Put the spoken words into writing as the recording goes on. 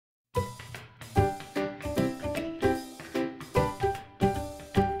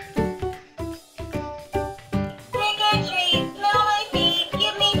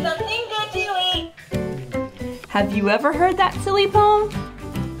Have you ever heard that silly poem?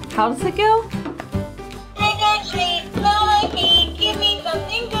 How does it go? Trick or treat, smell my feet, give me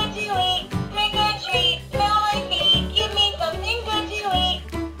something good to eat. Trick or treat, smell my feet, give me something good to eat.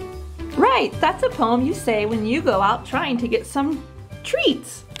 Right, that's a poem you say when you go out trying to get some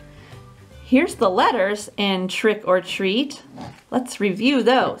treats. Here's the letters in trick or treat. Let's review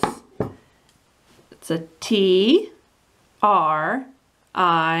those. It's a T, R,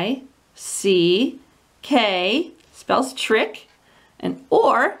 I, C, K, spells trick, and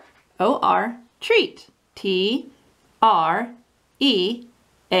O-R, treat. T-R-E-A-T.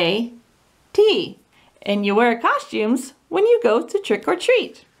 And you wear costumes when you go to trick or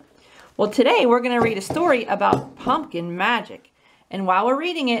treat. Well, today we're going to read a story about pumpkin magic. And while we're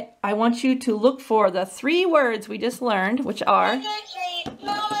reading it, I want you to look for the 3 words we just learned, which are Trick or treat,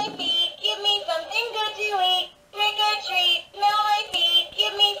 smell my feet, give me something good to eat. Trick or treat, smell my feet,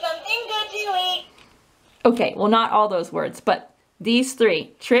 give me something good to eat. okay, well, not all those words, but these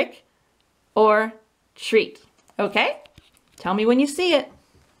 3, trick or treat. Okay? Tell me when you see it.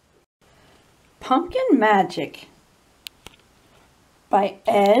 Pumpkin Magic by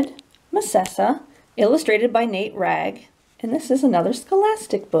Ed Massessa, illustrated by Nate Ragg, and this is another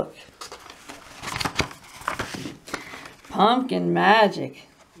Scholastic book. Pumpkin Magic.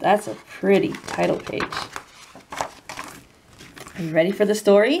 That's a pretty title page. Are you ready for the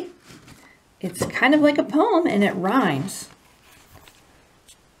story? It's kind of like a poem and it rhymes.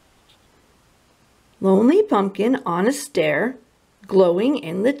 Lonely pumpkin on a stair, glowing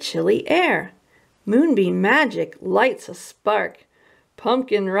in the chilly air. Moonbeam magic lights a spark.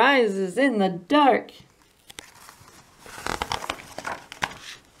 Pumpkin rises in the dark.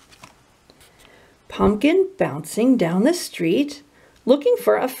 Pumpkin bouncing down the street, looking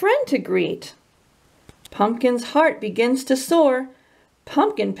for a friend to greet. Pumpkin's heart begins to soar.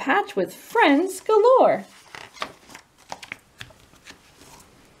 Pumpkin patch with friends galore.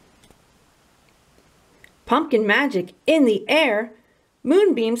 Pumpkin magic in the air,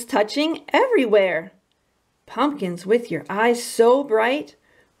 moonbeams touching everywhere. Pumpkins with your eyes so bright,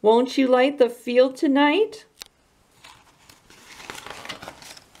 won't you light the field tonight?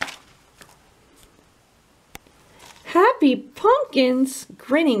 Happy pumpkins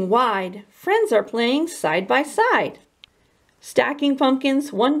grinning wide, friends are playing side by side. Stacking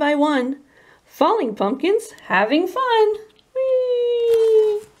pumpkins one by one, falling pumpkins having fun.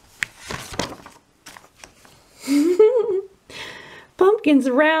 Whee! Pumpkins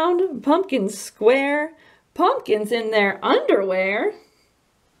round, pumpkins square, pumpkins in their underwear.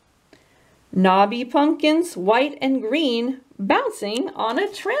 Knobby pumpkins, white and green, bouncing on a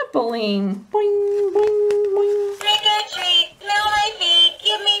trampoline. Boing, boing, boing. Trick or treat, smell my feet,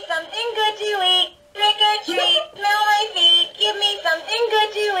 give me something good to eat. Trick or treat, smell my feet, give me something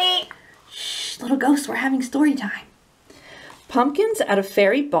good to eat. Shh, little ghosts, we're having story time. Pumpkins at a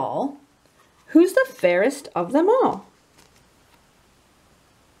fairy ball. Who's the fairest of them all?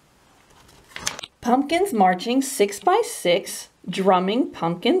 Pumpkins marching 6 by 6, drumming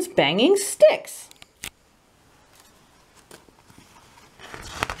pumpkins banging sticks.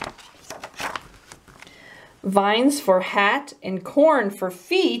 Vines for hat and corn for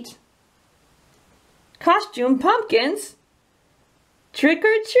feet. Costume pumpkins, trick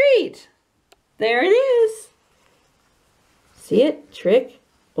or treat. There it is. See it? Trick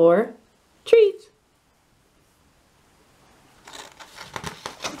or treat.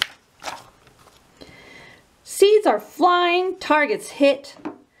 Seeds are flying, targets hit.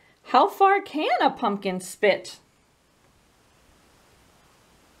 How far can a pumpkin spit?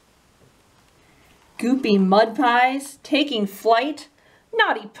 Goopy mud pies taking flight.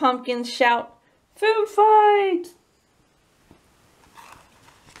 Naughty pumpkins shout, food fight!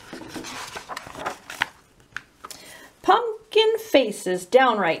 Pumpkin faces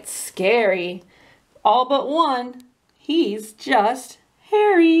downright scary. All but one, he's just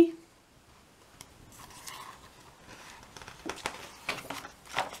hairy.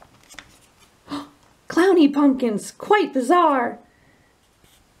 Clowny pumpkins, quite bizarre.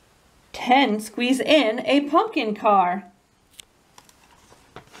 10 squeeze in a pumpkin car.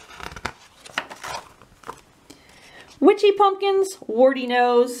 Witchy pumpkins, warty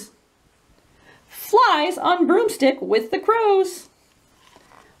nose. Flies on broomstick with the crows.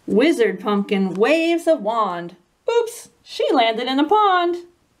 Wizard pumpkin waves a wand. Oops, she landed in a pond.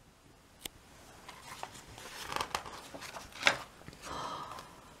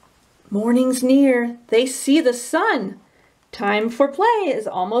 Morning's near, they see the sun. Time for play is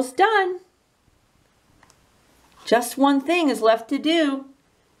almost done. Just one thing is left to do.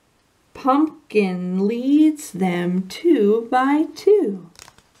 Pumpkin leads them 2 by 2.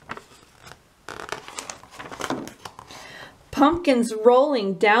 Pumpkins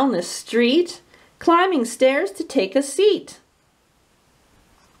rolling down the street, climbing stairs to take a seat.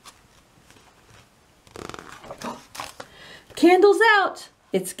 Candles out,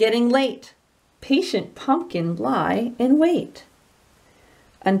 it's getting late. Patient pumpkin lie and wait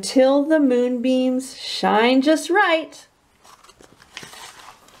until the moonbeams shine just right.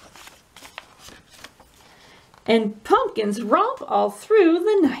 And pumpkins romp all through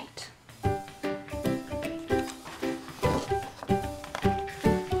the night.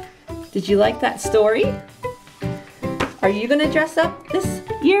 Did you like that story? Are you going to dress up this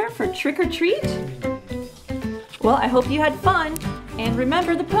year for trick or treat? Well, I hope you had fun. And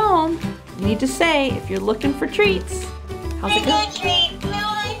remember the poem. You need to say if you're looking for treats. How's it go? Trick or treat,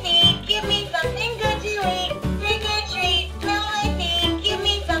 smell my feet, give me something good to eat. Trick or treat, smell my feet, give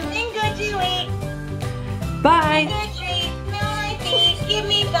me something good to eat. Bye. Trick or treat, smell my feet, give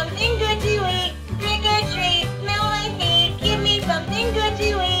me something good to eat. Trick or treat, smell my feet, give me something good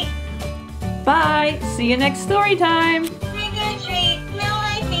to eat. Bye. See you next story time.